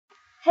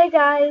Hey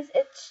guys,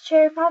 it's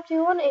Cherry Pop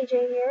 21 AJ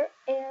here,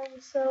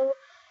 and so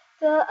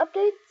the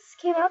updates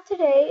came out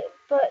today,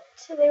 but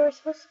they were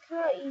supposed to come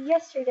out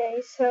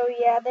yesterday, so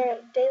yeah, they're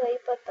a day late,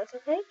 but that's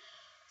okay.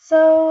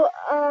 So,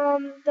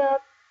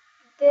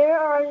 there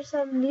are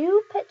some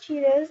new pet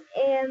cheetahs,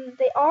 and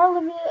they are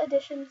limited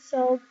edition,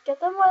 so get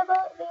them while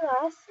they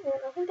last, and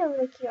I think they're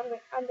really cute.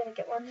 I'm gonna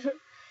get one.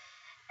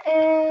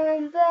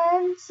 And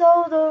then,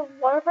 so the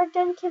water park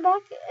den came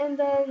back, and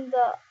then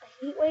the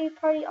heat wave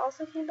party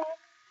also came back.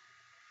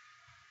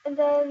 And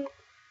then,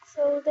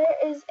 so there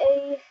is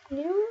a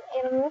new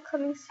animal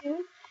coming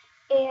soon,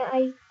 and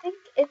I think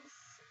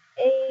it's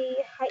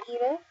a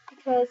hyena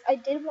because I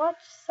did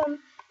watch some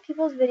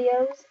people's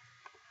videos.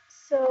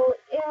 So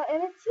yeah,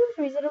 and it seems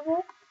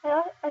reasonable.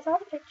 I saw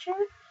the picture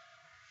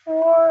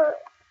for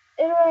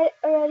it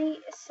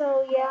already.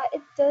 So yeah,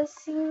 it does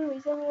seem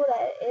reasonable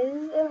that it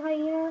is a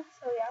hyena.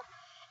 So yeah,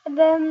 and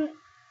then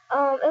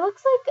it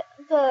looks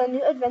like the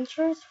new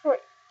adventures for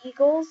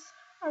eagles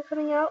are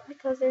coming out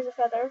because there's a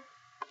feather.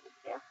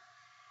 Yeah.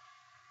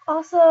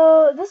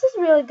 Also, this is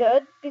really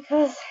good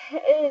because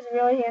it is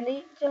really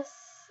handy just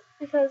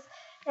because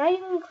now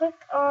you can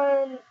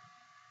now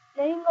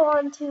you can go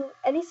on to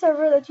any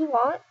server that you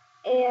want,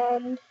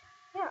 and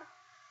yeah,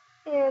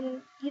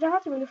 and you don't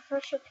have to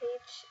refresh your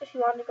page if you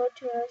want to go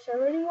to another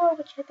server anymore,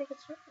 which I think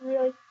is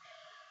really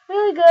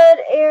good.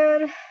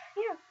 And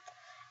yeah,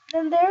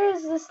 then there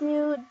is this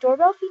new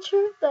doorbell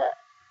feature that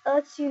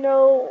lets you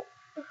know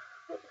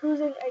who's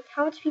in, like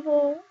how much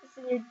people is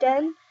in your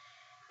den,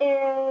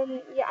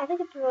 and yeah, I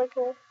think it's really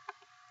cool.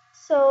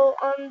 So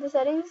on the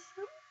settings,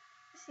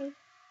 see,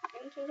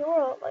 into the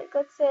world. Like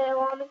let's say I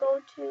want to go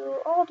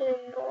to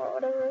Alden or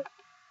whatever.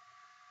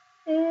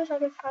 If I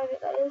can find it,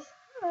 that is.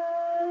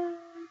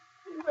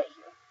 Right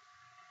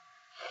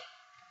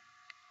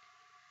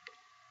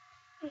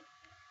here.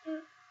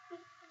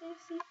 Do you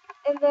see?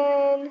 And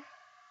then,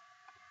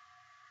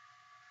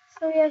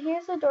 so yeah,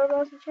 here's the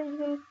doorbell feature. You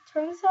can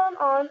turn the sound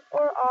on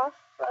or off,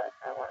 but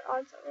I want it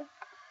on, so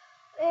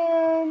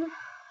yeah.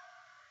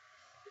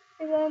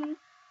 And then,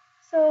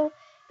 so,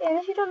 and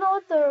if you don't know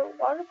what the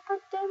water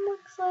park den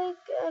looks like,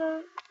 I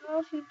don't know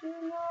if you do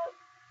or not,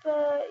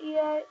 but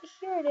yeah,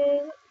 here it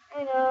is.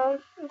 I know,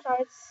 I'm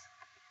sorry,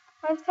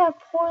 mine's kind of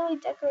poorly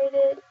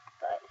decorated,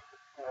 but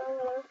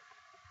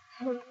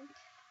whatever.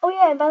 Oh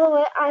yeah, and by the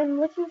way, I'm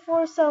looking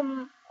for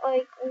some,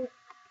 like,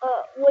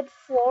 wood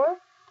floor.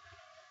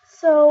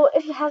 So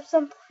if you have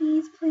some,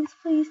 please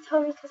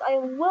tell me, because I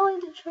am willing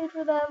to trade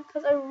for them,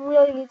 because I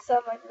really need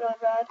some, like, really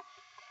bad.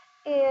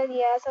 And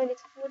yeah, so I need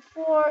some wood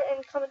floor,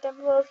 and comment down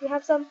below if you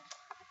have some.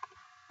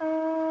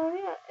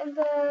 Yeah, and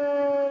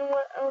then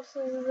what else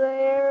is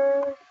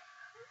there?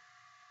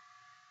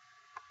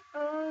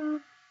 Oh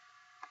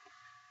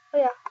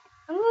yeah,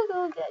 I'm gonna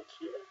go get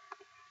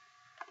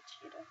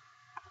cheetah.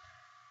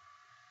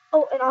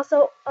 Oh, and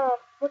also,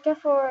 looking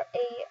for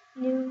a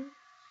new,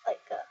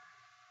 like,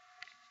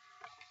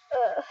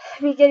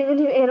 me getting a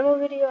new animal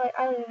video.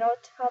 I don't even know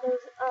what to call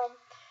those. I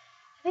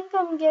think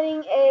I'm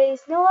getting a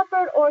snow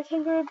leopard or a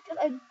kangaroo because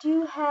I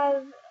do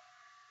have,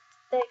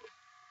 like,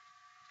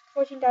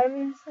 14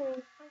 diamonds.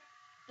 And,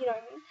 you know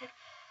what I mean.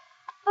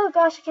 Oh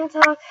gosh, I can't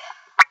talk.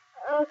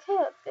 Okay,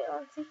 let's get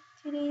on. See,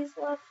 2 days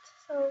left,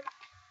 so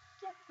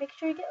yeah, make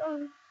sure you get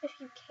on if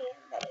you can,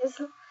 that is.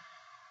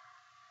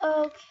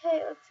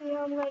 Okay, let's see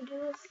how I'm gonna do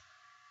this.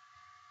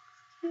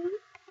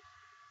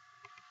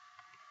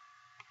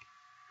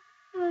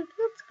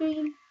 That's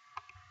green.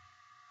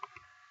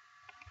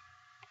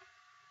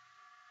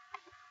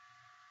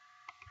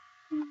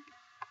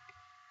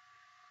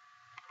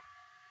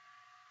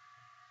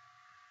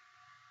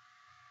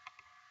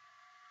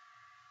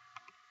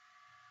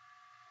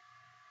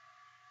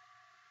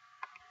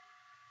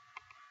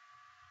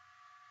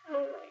 Oh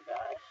my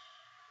gosh.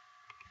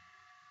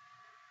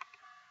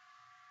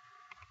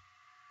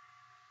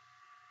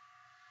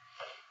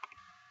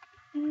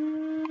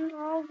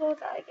 I'll go with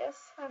that, I guess.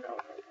 I don't know.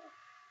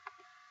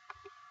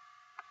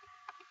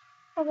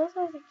 Oh, those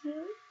guys are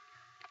cute.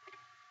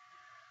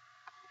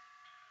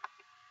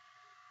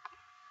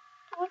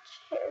 Which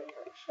hair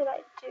should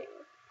I do?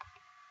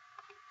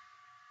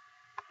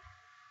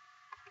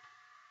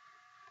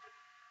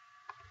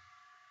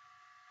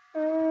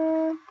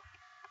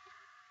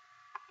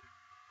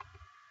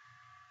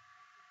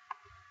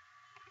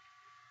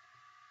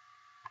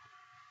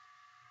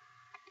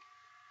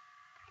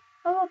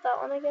 How about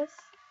that one, I guess?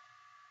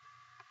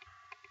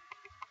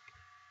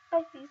 I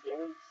like these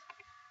ears.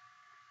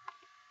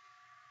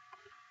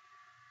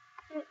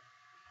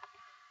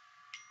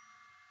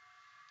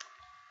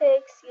 Hey,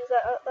 excuse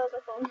that. That was my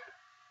phone.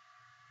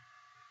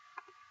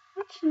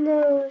 Which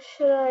nose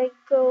should I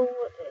go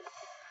with?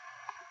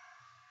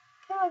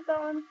 Can I like that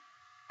one?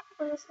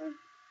 Or this one?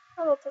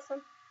 How about this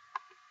one?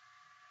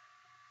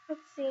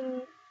 Let's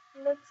see.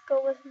 Let's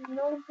go with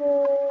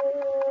Noble.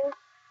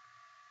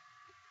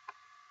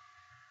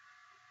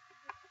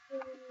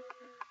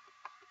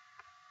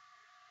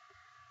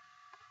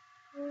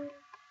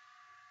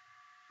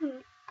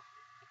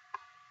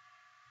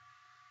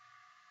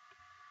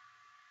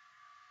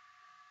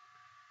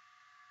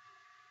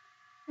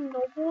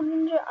 Noble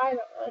Ninja? I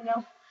don't really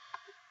know.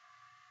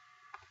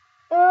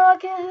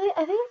 Okay,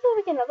 I think I can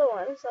make another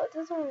one, so it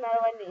doesn't really matter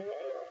what I name it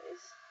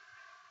anyways.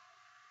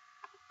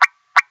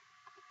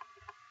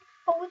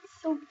 Oh, it's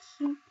so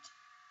cute.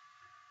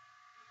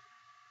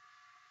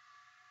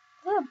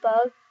 Is that a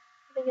bug?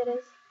 I think it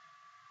is.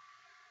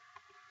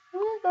 I'm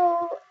gonna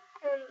go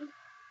and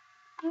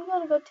I'm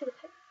gonna go to the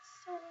pet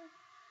store.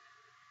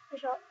 Or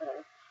shop,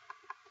 whatever.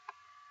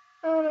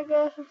 Oh my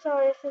gosh, I'm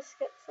sorry if this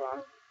gets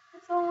long.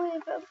 It's only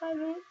about 5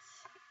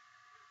 minutes.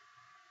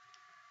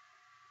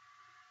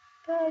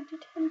 But I do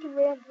tend to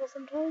ramble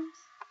sometimes.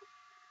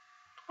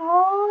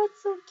 Oh,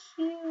 that's so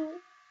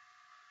cute.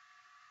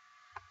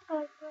 I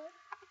like that.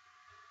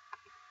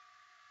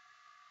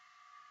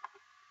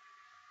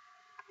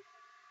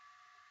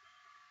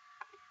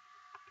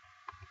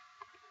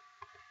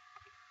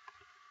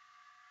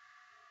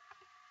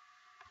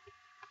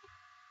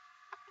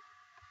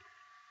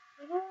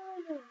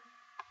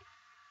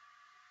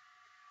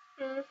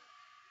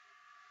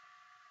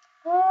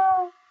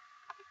 Well,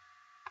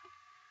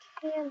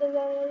 can't do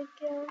that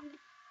again.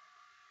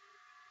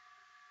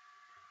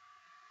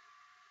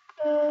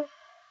 Should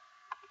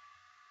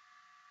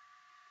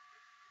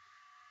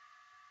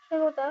I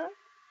go with that?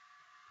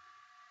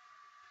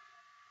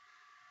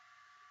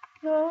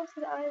 No, I don't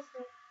see the eyes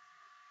though.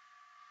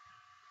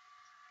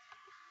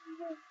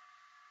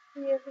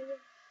 Yeah.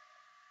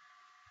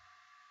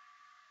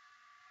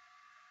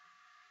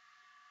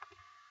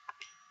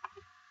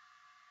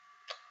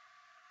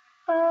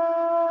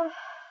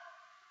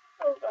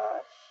 Oh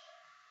gosh.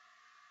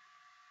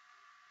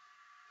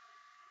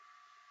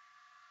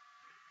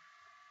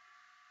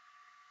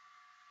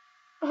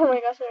 Oh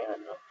my gosh, I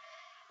don't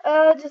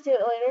know. Just do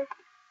it later.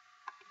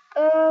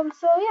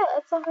 So yeah,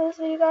 that's all for this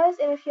video, guys.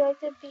 And if you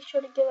liked it, be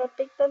sure to give it a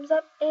big thumbs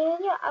up.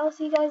 And yeah, I'll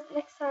see you guys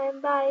next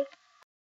time. Bye.